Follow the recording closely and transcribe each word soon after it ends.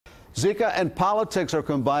Zika and politics are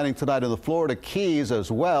combining tonight in the Florida Keys as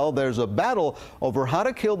well. There's a battle over how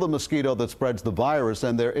to kill the mosquito that spreads the virus,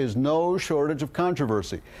 and there is no shortage of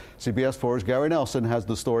controversy. CBS 4's Gary Nelson has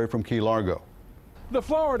the story from Key Largo. The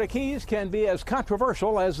Florida Keys can be as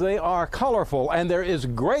controversial as they are colorful, and there is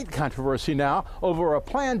great controversy now over a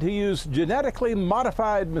plan to use genetically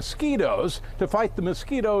modified mosquitoes to fight the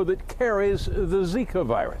mosquito that carries the Zika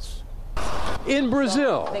virus. In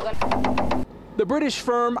Brazil, the British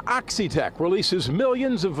firm Oxitec releases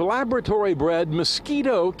millions of laboratory-bred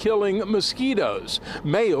mosquito-killing mosquitoes,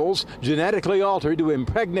 males genetically altered to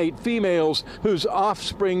impregnate females whose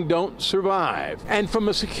offspring don't survive. And from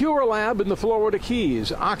a secure lab in the Florida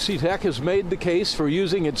Keys, Oxitec has made the case for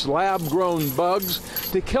using its lab-grown bugs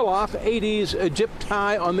to kill off Aedes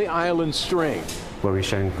aegypti on the island string, where we've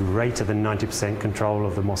shown greater than 90% control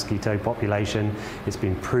of the mosquito population. It's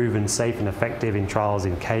been proven safe and effective in trials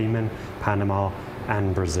in Cayman, Panama,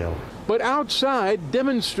 and Brazil. But outside,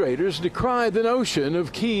 demonstrators decry the notion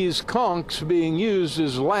of Keys conchs being used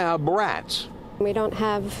as lab rats. We don't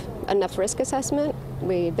have enough risk assessment.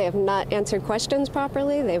 They have not answered questions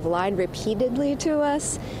properly. They've lied repeatedly to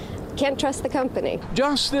us. Can't trust the company.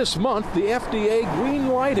 Just this month, the FDA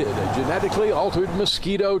green-lighted a genetically altered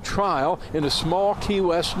mosquito trial in a small Key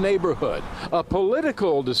West neighborhood. A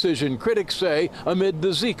political decision, critics say, amid the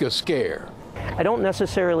Zika scare. I don't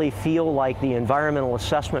necessarily feel like the environmental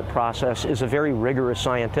assessment process is a very rigorous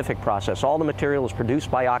scientific process. All the material is produced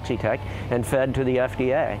by Oxitec and fed to the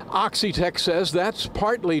FDA. Oxitec says that's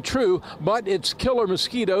partly true, but its killer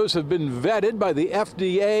mosquitoes have been vetted by the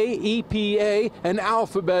FDA, EPA, and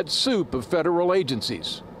alphabet soup of federal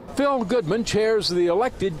agencies. Phil Goodman chairs the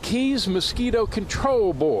elected Keys Mosquito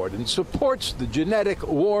Control Board and supports the genetic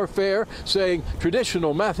warfare, saying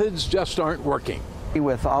traditional methods just aren't working.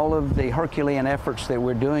 With all of the Herculean efforts that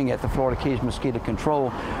we're doing at the Florida Keys Mosquito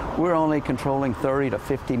Control, we're only controlling 30 to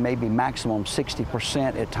 50, maybe maximum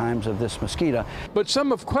 60% at times of this mosquito. But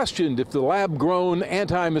some have questioned if the lab-grown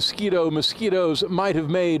anti-mosquito mosquitoes might have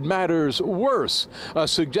made matters worse, a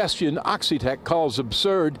suggestion Oxitec calls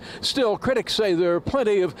absurd. Still, critics say there are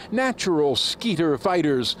plenty of natural skeeter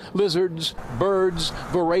fighters, lizards, birds,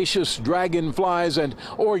 voracious dragonflies, and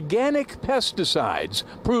organic pesticides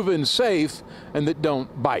proven safe and that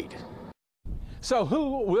don't bite. So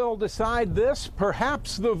who will decide this?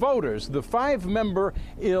 Perhaps the voters. The 5-member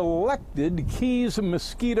elected Keys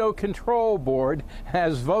Mosquito Control Board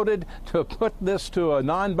has voted to put this to a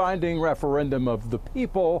non-binding referendum of the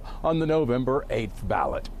people on the November 8th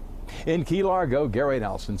ballot. In Key Largo, Gary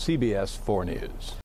Nelson, CBS 4 News.